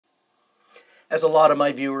As a lot of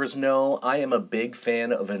my viewers know, I am a big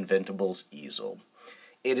fan of Inventables Easel.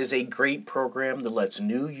 It is a great program that lets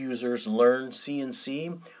new users learn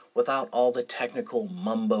CNC without all the technical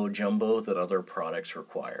mumbo-jumbo that other products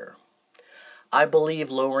require. I believe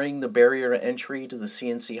lowering the barrier to entry to the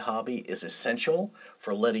CNC hobby is essential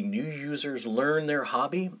for letting new users learn their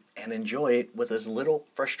hobby and enjoy it with as little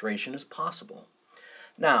frustration as possible.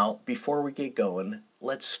 Now, before we get going,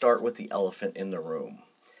 let's start with the elephant in the room.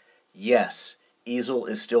 Yes, Easel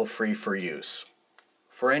is still free for use,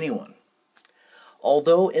 for anyone.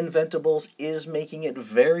 Although Inventables is making it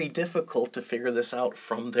very difficult to figure this out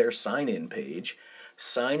from their sign-in page,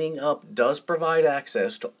 signing up does provide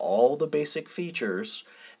access to all the basic features,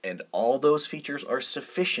 and all those features are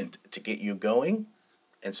sufficient to get you going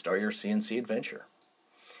and start your CNC adventure.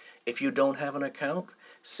 If you don't have an account,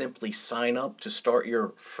 simply sign up to start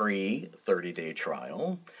your free 30-day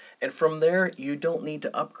trial, and from there you don't need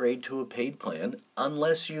to upgrade to a paid plan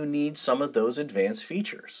unless you need some of those advanced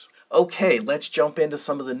features. Okay, let's jump into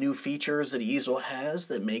some of the new features that Easel has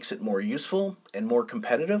that makes it more useful and more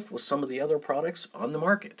competitive with some of the other products on the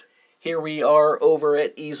market. Here we are over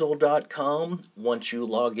at easel.com. Once you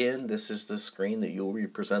log in, this is the screen that you'll be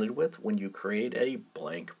presented with when you create a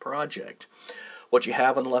blank project. What you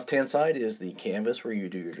have on the left-hand side is the canvas where you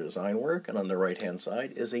do your design work, and on the right-hand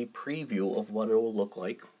side is a preview of what it will look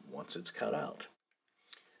like once it's cut out.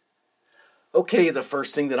 Okay, the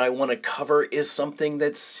first thing that I want to cover is something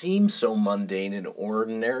that seems so mundane and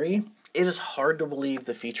ordinary. It is hard to believe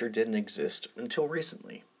the feature didn't exist until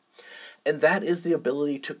recently. And that is the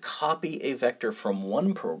ability to copy a vector from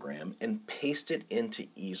one program and paste it into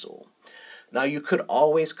Easel. Now, you could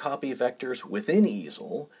always copy vectors within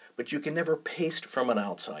Easel, but you can never paste from an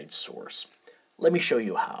outside source. Let me show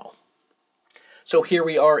you how. So here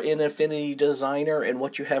we are in Affinity Designer, and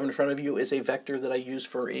what you have in front of you is a vector that I used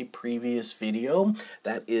for a previous video.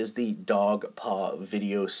 That is the dog paw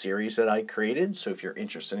video series that I created. So if you're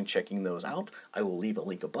interested in checking those out, I will leave a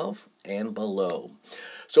link above and below.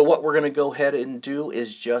 So what we're going to go ahead and do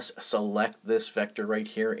is just select this vector right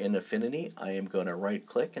here in Affinity. I am going to right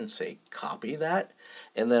click and say copy that,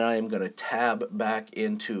 and then I am going to tab back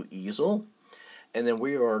into Easel, and then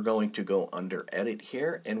we are going to go under edit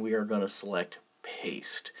here, and we are going to select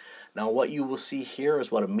paste. Now what you will see here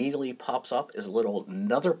is what immediately pops up is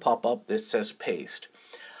another pop-up that says paste.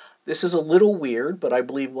 This is a little weird, but I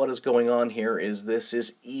believe what is going on here is this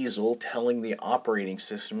is Easel telling the operating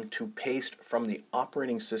system to paste from the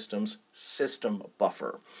operating system's system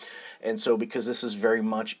buffer. And so because this is very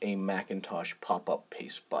much a Macintosh pop-up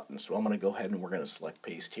paste button, so I'm going to go ahead and we're going to select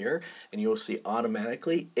paste here, and you'll see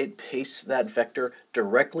automatically it pastes that vector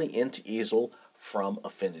directly into Easel from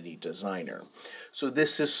Affinity Designer. So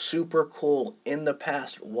this is super cool. In the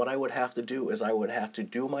past, what I would have to do is I would have to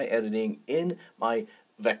do my editing in my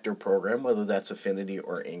vector program, whether that's Affinity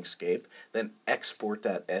or Inkscape, then export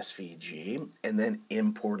that SVG, and then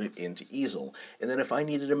import it into Easel. And then if I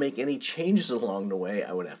needed to make any changes along the way,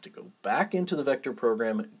 I would have to go back into the vector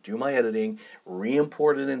program, do my editing,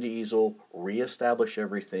 re-import it into Easel, re-establish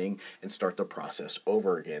everything, and start the process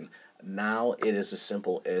over again. Now it is as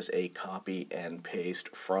simple as a copy and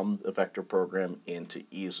paste from the vector program into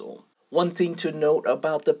Easel. One thing to note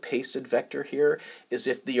about the pasted vector here is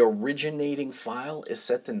if the originating file is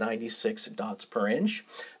set to 96 dots per inch,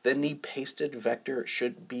 then the pasted vector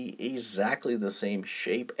should be exactly the same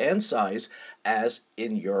shape and size as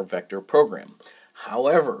in your vector program.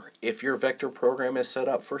 However, if your vector program is set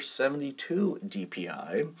up for 72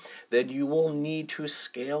 dpi, then you will need to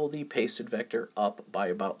scale the pasted vector up by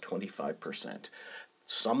about 25%.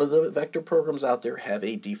 Some of the vector programs out there have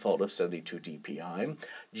a default of 72 dpi.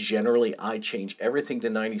 Generally, I change everything to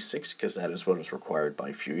 96 because that is what is required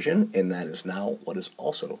by Fusion, and that is now what is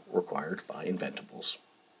also required by Inventables.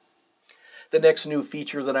 The next new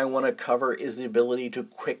feature that I want to cover is the ability to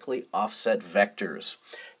quickly offset vectors.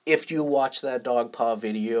 If you watch that dog paw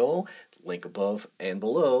video, link above and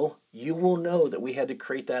below, you will know that we had to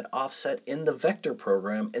create that offset in the vector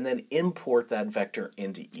program and then import that vector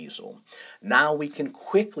into Easel. Now we can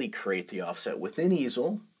quickly create the offset within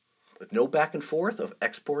Easel with no back and forth of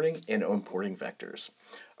exporting and importing vectors.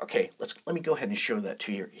 Okay, let me go ahead and show that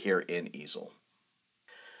to you here in Easel.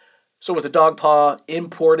 So with the dog paw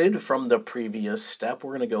imported from the previous step,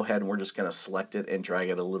 we're going to go ahead and we're just going to select it and drag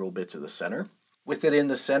it a little bit to the center. With it in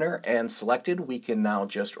the center and selected, we can now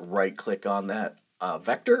just right click on that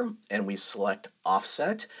vector and we select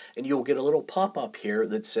offset, and you'll get a little pop-up here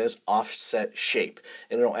that says offset shape,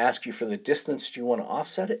 and it'll ask you for the distance you want to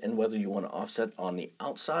offset it and whether you want to offset on the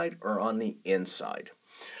outside or on the inside.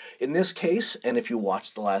 In this case, and if you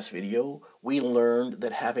watched the last video, we learned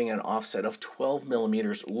that having an offset of 12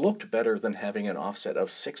 millimeters looked better than having an offset of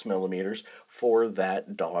 6 millimeters for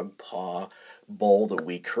that dog paw bowl that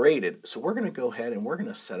we created. So we're going to go ahead and we're going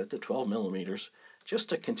to set it to 12 millimeters just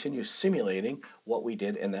to continue simulating what we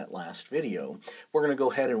did in that last video. We're going to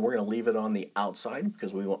go ahead and we're going to leave it on the outside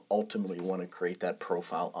because we will ultimately want to create that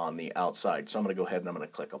profile on the outside. So I'm going to go ahead and I'm going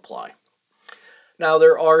to click apply. Now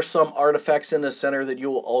there are some artifacts in the center that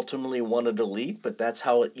you will ultimately want to delete, but that's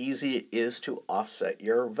how easy it is to offset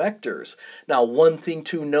your vectors. Now one thing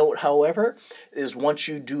to note, however, is once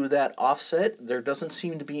you do that offset, there doesn't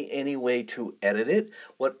seem to be any way to edit it.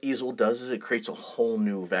 What Easel does is it creates a whole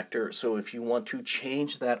new vector. So if you want to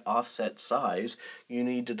change that offset size, you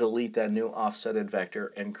need to delete that new offsetted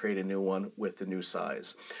vector and create a new one with the new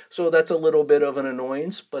size. So that's a little bit of an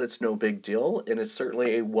annoyance, but it's no big deal, and it's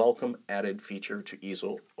certainly a welcome added feature to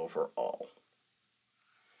Easel overall.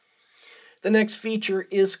 The next feature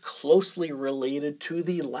is closely related to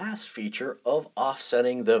the last feature of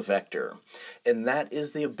offsetting the vector, and that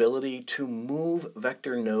is the ability to move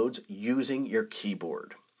vector nodes using your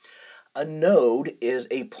keyboard. A node is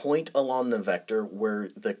a point along the vector where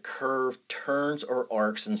the curve turns or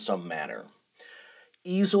arcs in some manner.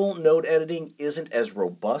 Easel node editing isn't as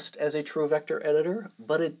robust as a true vector editor,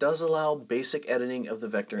 but it does allow basic editing of the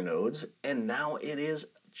vector nodes, and now it is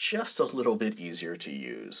just a little bit easier to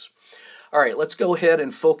use. All right, let's go ahead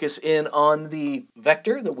and focus in on the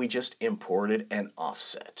vector that we just imported and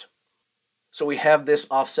offset. So we have this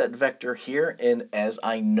offset vector here, and as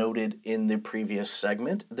I noted in the previous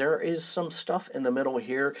segment, there is some stuff in the middle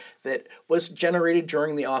here that was generated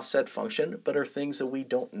during the offset function, but are things that we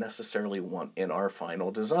don't necessarily want in our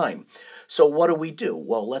final design. So what do?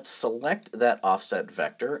 Well, let's select that offset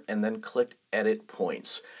vector and then click Edit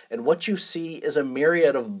Points. And what you see is a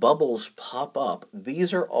myriad of bubbles pop up.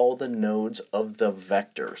 These are all the nodes of the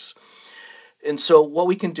vectors. And so what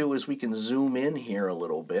we can do is we can zoom in here a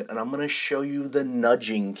little bit, and I'm going to show you the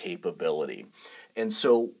nudging capability. And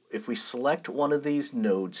so if we select one of these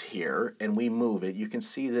nodes here and we move it, you can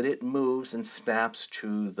see that it moves and snaps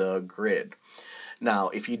to the grid. Now,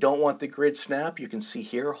 if you don't want the grid snap, you can see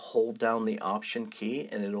here, hold down the Option key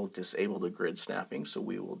and it'll disable the grid snapping. So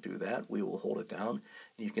we will do that. We will hold it down.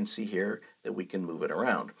 And you can see here that we can move it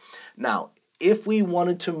around. Now, if we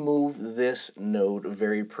wanted to move this node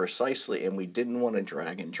very precisely and we didn't want to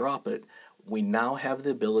drag and drop it, we now have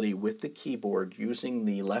the ability with the keyboard using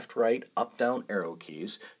the left, right, up, down arrow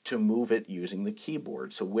keys to move it using the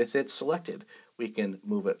keyboard. So with it selected, we can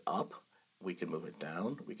move it up, we can move it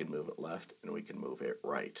down, we can move it left, and we can move it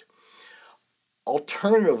right.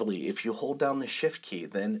 Alternatively, if you hold down the Shift key,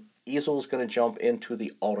 then Easel is going to jump into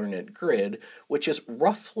the alternate grid, which is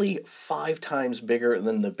roughly 5 times bigger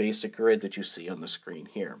than the basic grid that you see on the screen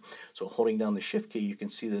here. So holding down the Shift key, you can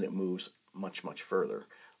see that it moves much, much further.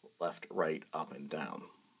 Left, right, up, and down.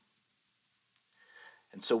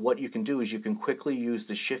 And so what you can do is you can quickly use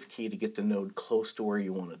the Shift key to get the node close to where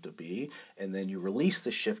you want it to be, and then you release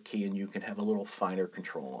the Shift key and you can have a little finer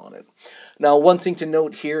control on it. Now, one thing to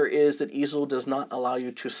note here is that Easel does not allow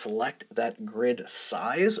you to select that grid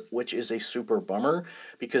size, which is a super bummer,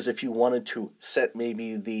 because if you wanted to set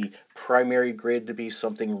maybe the primary grid to be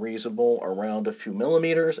something reasonable around a few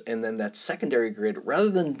millimeters, and then that secondary grid, rather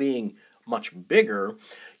than being much bigger,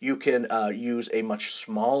 you can use a much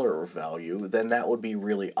smaller value, then that would be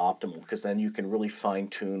really optimal, because then you can really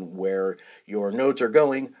fine-tune where your nodes are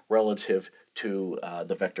going relative to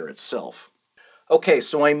the vector itself. Okay,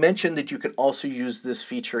 so I mentioned that you can also use this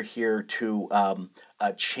feature here to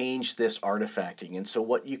change this artifacting. And so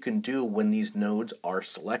what you can do when these nodes are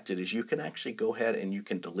selected is you can actually go ahead and you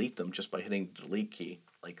can delete them just by hitting the delete key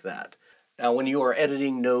like that. Now, when you are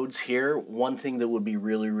editing nodes here, one thing that would be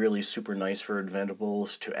really super nice for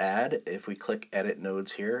Inventables to add, if we click Edit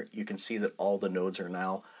Nodes here, you can see that all the nodes are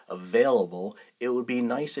now available. It would be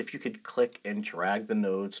nice if you could click and drag the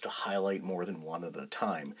nodes to highlight more than one at a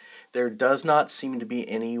time. There does not seem to be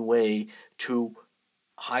any way to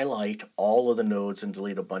highlight all of the nodes and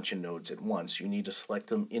delete a bunch of nodes at once. You need to select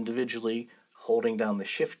them individually, holding down the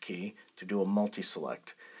Shift key to do a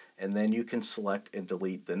multi-select, and then you can select and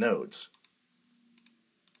delete the nodes.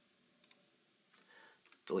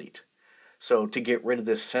 Delete. So to get rid of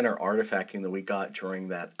this center artifacting that we got during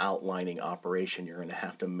that outlining operation, you're going to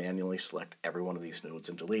have to manually select every one of these nodes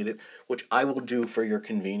and delete it, which I will do for your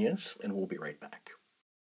convenience, and we'll be right back.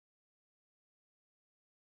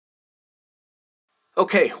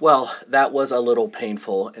 Okay, well, that was a little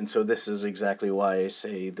painful, and so this is exactly why I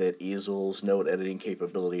say that Easel's node editing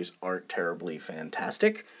capabilities aren't terribly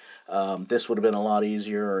fantastic. This would have been a lot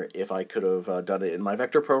easier if I could have done it in my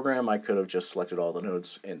vector program. I could have just selected all the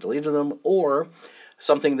nodes and deleted them, or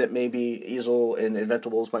something that maybe Easel and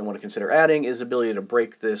Inventables might want to consider adding is the ability to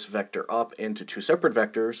break this vector up into two separate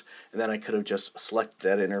vectors, and then I could have just selected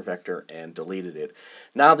that inner vector and deleted it.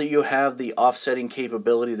 Now that you have the offsetting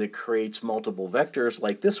capability that creates multiple vectors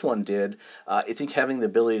like this one did, I think having the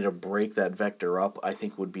ability to break that vector up, I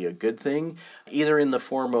think would be a good thing, either in the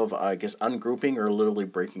form of, I guess, ungrouping or literally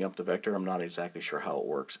breaking up the vector. I'm not exactly sure how it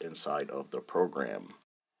works inside of the program.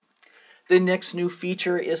 The next new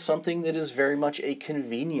feature is something that is very much a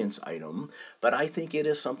convenience item, but I think it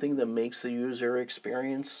is something that makes the user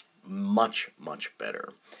experience much, much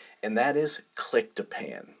better, and that is click to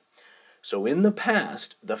pan. So in the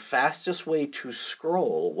past, the fastest way to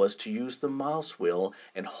scroll was to use the mouse wheel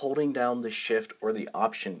and holding down the Shift or the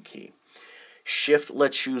Option key. Shift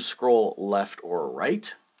lets you scroll left or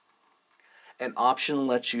right, and Option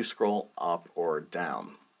lets you scroll up or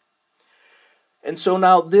down. And so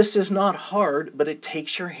now this is not hard, but it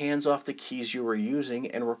takes your hands off the keys you were using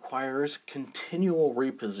and requires continual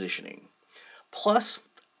repositioning. Plus,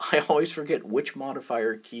 I always forget which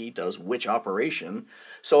modifier key does which operation,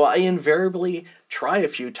 so I invariably try a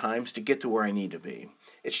few times to get to where I need to be.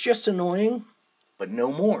 It's just annoying, but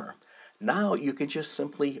no more. Now you can just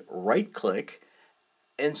simply right-click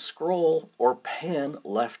and scroll or pan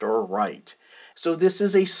left or right. So this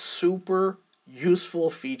is a super useful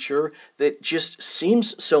feature that just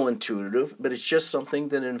seems so intuitive, but it's just something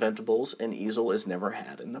that Inventables and Easel has never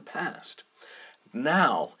had in the past.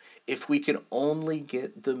 Now, if we can only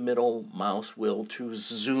get the middle mouse wheel to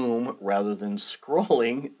zoom rather than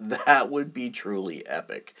scrolling, that would be truly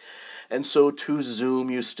epic. And so to zoom,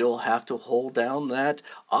 you still have to hold down that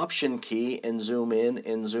Option key and zoom in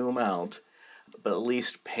and zoom out. But at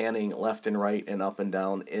least panning left and right and up and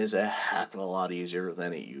down is a heck of a lot easier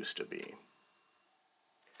than it used to be.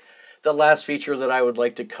 The last feature that I would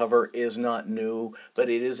like to cover is not new, but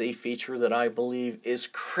it is a feature that I believe is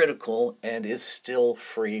critical and is still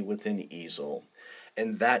free within Easel.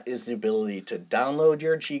 And that is the ability to download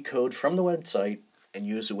your G-code from the website and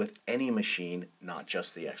use it with any machine, not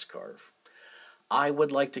just the X-Carve. I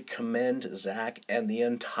would like to commend Zach and the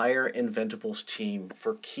entire Inventables team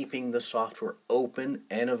for keeping the software open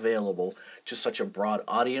and available to such a broad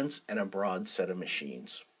audience and a broad set of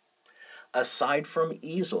machines. Aside from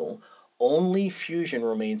Easel, only Fusion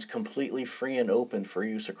remains completely free and open for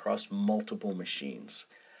use across multiple machines.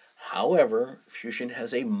 However, Fusion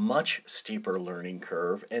has a much steeper learning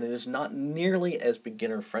curve and it is not nearly as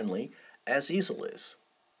beginner-friendly as Easel is.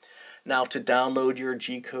 Now, to download your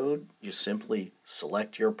G-code, you simply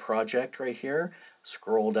select your project right here,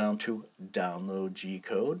 scroll down to Download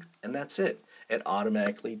G-code, and that's it. It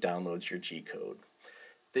automatically downloads your G-code.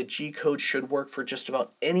 The G-code should work for just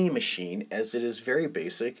about any machine as it is very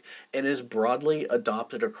basic and is broadly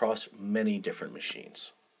adopted across many different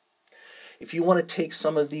machines. If you want to take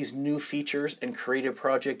some of these new features and create a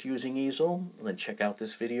project using Easel, then check out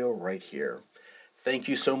this video right here. Thank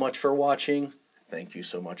you so much for watching. Thank you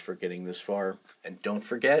so much for getting this far. And don't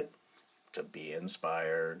forget to be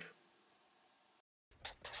inspired.